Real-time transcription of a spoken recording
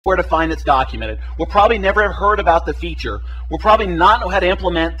where to find it's documented. We'll probably never have heard about the feature. We'll probably not know how to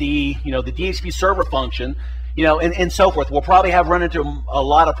implement the, the DHCP server function, and so forth. We'll probably have run into a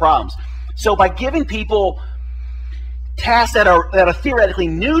lot of problems. So by giving people tasks that are theoretically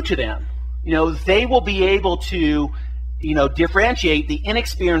new to them, they will be able to, differentiate the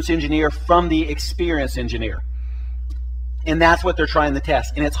inexperienced engineer from the experienced engineer. And that's what they're trying to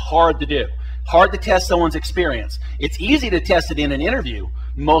test. And it's hard to do. Hard to test someone's experience. It's easy to test it in an interview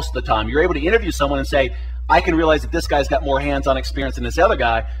most of the time. You're able to interview someone and say, I can realize that this guy's got more hands-on experience than this other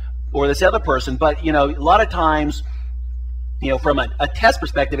guy or this other person. But, a lot of times, from a test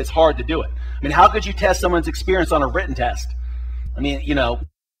perspective, it's hard to do it. I mean, how could you test someone's experience on a written test? I mean,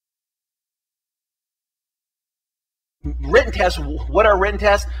 written tests, what are written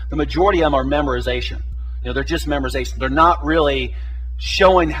tests? The majority of them are memorization. They're just memorization. They're not really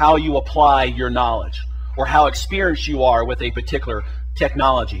showing how you apply your knowledge or how experienced you are with a particular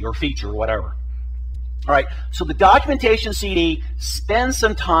technology or feature or whatever. All right, so the documentation CD, spend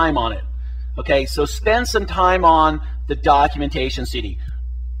some time on it. Okay, so spend some time on the documentation CD.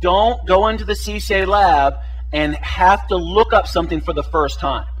 Don't go into the CCIE Lab and have to look up something for the first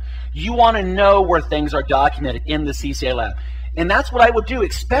time. You want to know where things are documented in the CCIE Lab. And that's what I would do,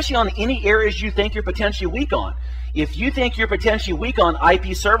 especially on any areas you think you're potentially weak on. If you think you're potentially weak on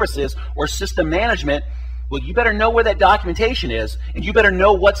IP services or system management, well, you better know where that documentation is, and you better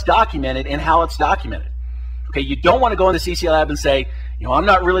know what's documented and how it's documented. Okay, you don't want to go into CCIE Lab and say, I'm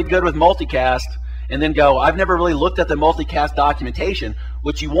not really good with multicast, and then go, I've never really looked at the multicast documentation.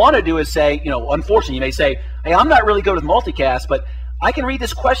 What you want to do is say, unfortunately, you may say, hey, I'm not really good with multicast, but I can read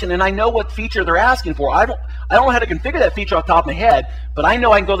this question and I know what feature they're asking for. I don't know how to configure that feature off the top of my head, but I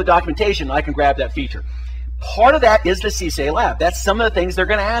know I can go to the documentation and I can grab that feature. Part of that is the CCIE Lab. That's some of the things they're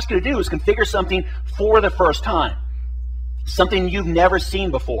going to ask you to do, is configure something for the first time, something you've never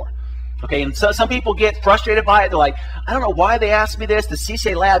seen before. Okay, and so some people get frustrated by it. They're like, I don't know why they asked me this. The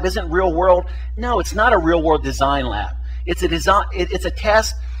CCIE Lab isn't real world. No, it's not a real world design lab. It's a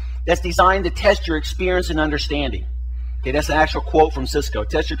test that's designed to test your experience and understanding. Okay, that's an actual quote from Cisco.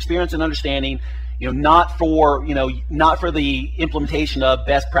 Test your experience and understanding, not for the implementation of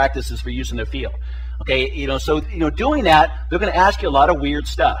best practices for use in the field. Okay, so doing that, they're going to ask you a lot of weird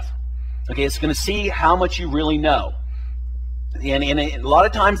stuff. Okay, it's going to see how much you really know. And a lot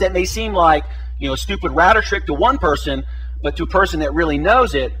of times that may seem like, a stupid router trick to one person, but to a person that really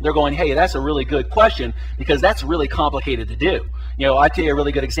knows it, they're going, hey, that's a really good question, because that's really complicated to do. I'll tell you a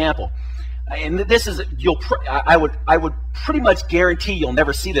really good example. And this is, I would pretty much guarantee you'll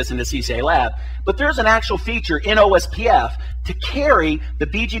never see this in the CCIE Lab, but there's an actual feature in OSPF to carry the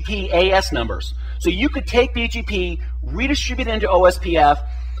BGP AS numbers. So you could take BGP, redistribute it into OSPF,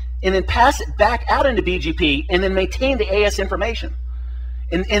 and then pass it back out into BGP, and then maintain the AS information.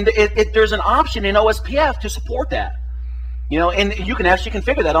 And there's an option in OSPF to support that. And you can actually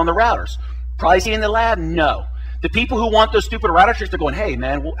configure that on the routers. Probably see in the lab? No. The people who want those stupid router tricks, they're going, hey,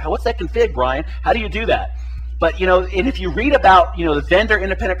 man, what's that config, Brian? How do you do that? But, and if you read about, the vendor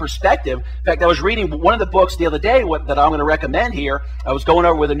independent perspective, in fact, I was reading one of the books the other day that I'm going to recommend here. I was going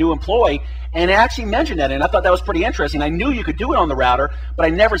over with a new employee, and it actually mentioned that, and I thought that was pretty interesting. I knew you could do it on the router, but I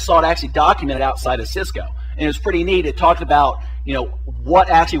never saw it actually documented outside of Cisco. And it was pretty neat. It talked about, what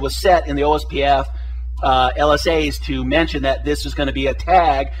actually was set in the OSPF LSAs to mention that this is going to be a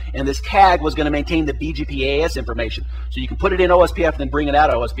tag, and this tag was going to maintain the BGP AS information. So you can put it in OSPF and then bring it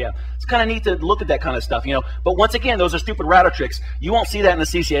out of OSPF. It's kind of neat to look at that kind of stuff, But once again, those are stupid router tricks. You won't see that in the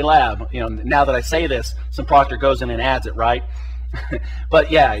CCIE Lab. Now that I say this, some proctor goes in and adds it, right?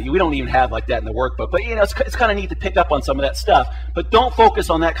 But yeah, we don't even have like that in the workbook. But it's kind of neat to pick up on some of that stuff. But don't focus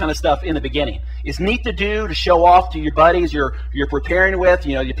on that kind of stuff in the beginning. It's neat to do, to show off to your buddies you're preparing with,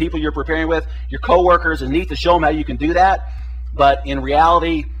 your people you're preparing with, your coworkers. It's neat to show them how you can do that. But in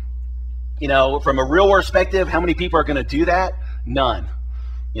reality, from a real world perspective, how many people are going to do that? None.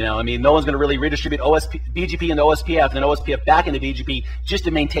 No one's going to really redistribute BGP into OSPF and then OSPF back into BGP just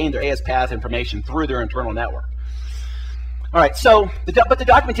to maintain their AS path information through their internal network. All right, so but the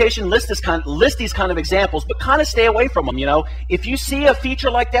documentation lists these kind of examples, but kind of stay away from them. If you see a feature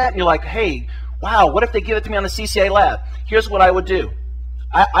like that and you're like, hey, wow, what if they give it to me on the CCIE Lab? Here's what I would do.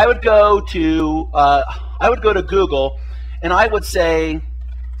 I would go to Google, and I would say,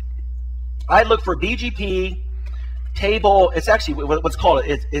 I'd look for BGP table. It's actually what's called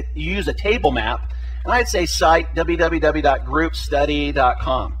you use a table map, and I'd say site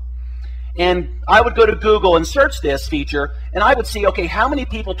www.groupstudy.com. And I would go to Google and search this feature, and I would see, okay, how many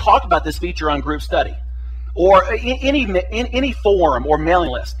people talked about this feature on Group Study, or any forum or mailing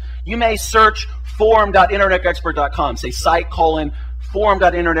list. You may search forum.internetexpert.com, say site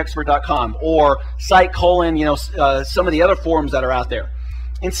forum.internetexpert.com or site colon, some of the other forums that are out there,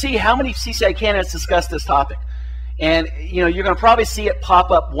 and see how many CCIE candidates discuss this topic. And you're going to probably see it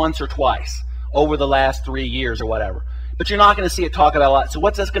pop up once or twice over the last 3 years or whatever. But you're not going to see it talk about a lot. So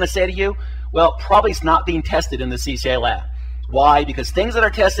what's this going to say to you? Well, probably it's not being tested in the CCIE Lab. Why? Because things that are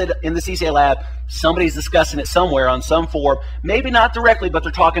tested in the CCIE Lab, somebody's discussing it somewhere on some forum, maybe not directly, but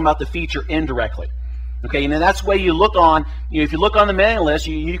they're talking about the feature indirectly. Okay, and then that's the way you look on, if you look on the mailing list,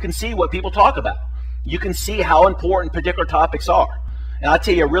 you can see what people talk about. You can see how important particular topics are. And I'll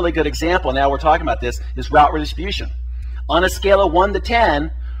tell you a really good example, now we're talking about this, is route redistribution. On a scale of 1 to 10,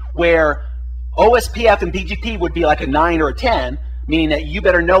 where OSPF and BGP would be like a 9 or a 10, meaning that you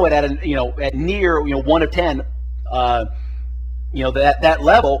better know it at at near 1 of 10, that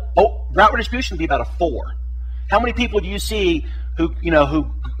level. Route redistribution would be about a 4. How many people do you see who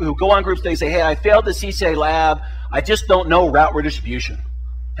go on groups, they say, hey, I failed the CCIE Lab, I just don't know route redistribution?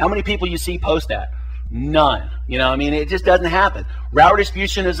 How many people you see post that? None. It just doesn't happen. Route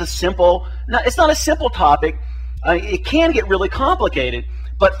redistribution is it's not a simple topic. It can get really complicated,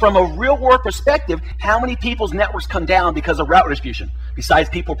 but from a real world perspective, how many people's networks come down because of route redistribution? Besides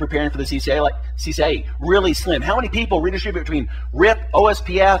people preparing for the CCIE, really slim. How many people redistribute between RIP,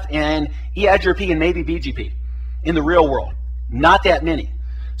 OSPF, and EIGRP and maybe BGP in the real world? Not that many.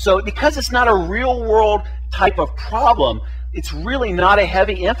 So because it's not a real world type of problem, it's really not a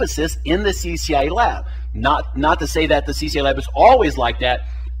heavy emphasis in the CCIE Lab. Not to say that the CCIE Lab is always like that,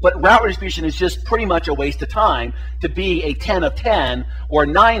 but route redistribution is just pretty much a waste of time to be a 10 of 10 or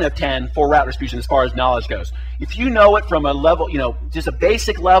 9 of 10 for route redistribution as far as knowledge goes. If you know it from a level, just a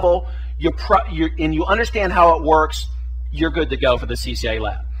basic level, and you understand how it works, you're good to go for the CCIE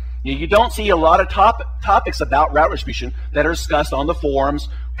Lab. You don't see a lot of topics about route redistribution that are discussed on the forums,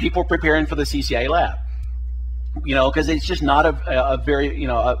 people preparing for the CCIE Lab. Because it's just not a very,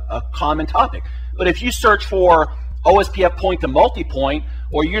 a common topic. But if you search for OSPF point to multi-point,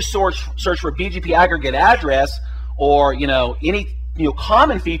 or you search for BGP aggregate address, or any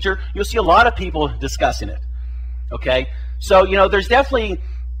common feature, you'll see a lot of people discussing it. Okay, so there's definitely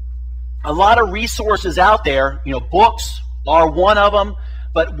a lot of resources out there. Books are one of them.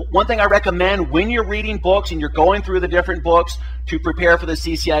 But one thing I recommend when you're reading books and you're going through the different books to prepare for the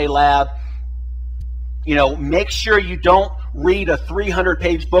CCIE Lab, make sure you don't read a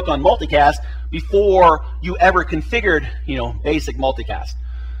 300-page book on multicast before you ever configured, basic multicast.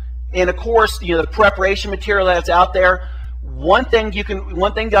 And of course, the preparation material that's out there. One thing,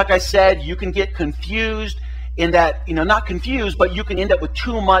 like I said, you can get confused in that, not confused, but you can end up with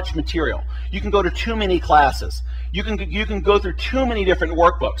too much material. You can go to too many classes. You can go through too many different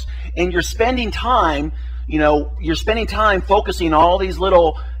workbooks, and you're spending time. Focusing on all these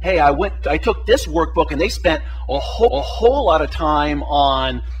little, hey, I took this workbook and they spent a whole lot of time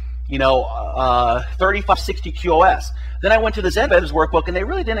on, 3560 QoS. Then I went to the Zenved's workbook and they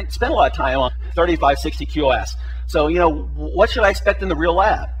really didn't spend a lot of time on 3560 QoS. So, what should I expect in the real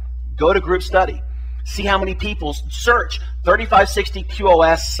lab? Go to group study. See how many people search 3560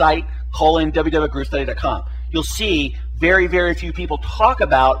 QoS site www.groupstudy.com. You'll see very, very few people talk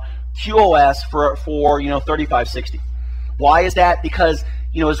about QoS for 3560. Why is that? Because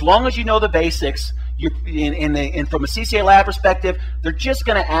as long as you know the basics, and from a CCIE Lab perspective, they're just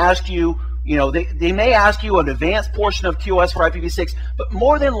going to ask you. They may ask you an advanced portion of QoS for IPv6, but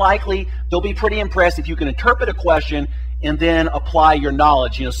more than likely they'll be pretty impressed if you can interpret a question and then apply your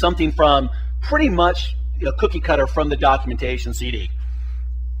knowledge. Something from pretty much cookie cutter from the documentation CD.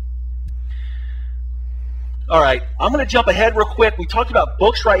 All right, I'm going to jump ahead real quick. We talked about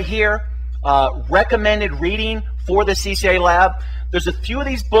books right here, recommended reading for the CCIE Lab. There's a few of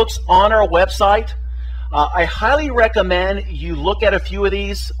these books on our website. I highly recommend you look at a few of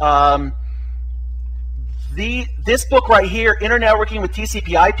these. This book right here, Internet Networking with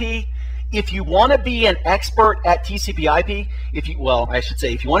TCP/IP. If you want to be an expert at TCP/IP, if you want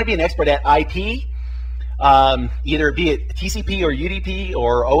to be an expert at IP, either be it TCP or UDP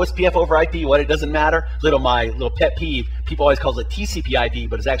or OSPF over IP, it doesn't matter. My little pet peeve, people always call it TCP/IP,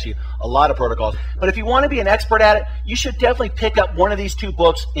 but it's actually a lot of protocols. But if you want to be an expert at it, you should definitely pick up one of these two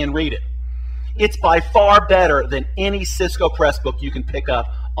books and read it. It's by far better than any Cisco Press book you can pick up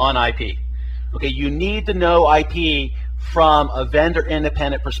on IP. Okay, you need to know IP from a vendor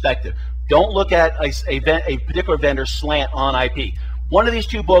independent perspective. Don't look at a particular vendor's slant on IP. One of these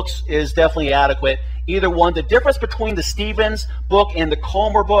two books is definitely adequate. Either one. The difference between the Stevens book and the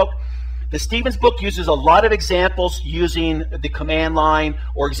Comer book, the Stevens book uses a lot of examples using the command line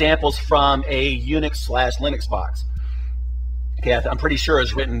or examples from a Unix/Linux box. Okay, I'm pretty sure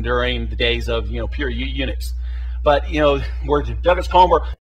it's written during the days of pure Unix. But, you know, we're Douglas Palmer.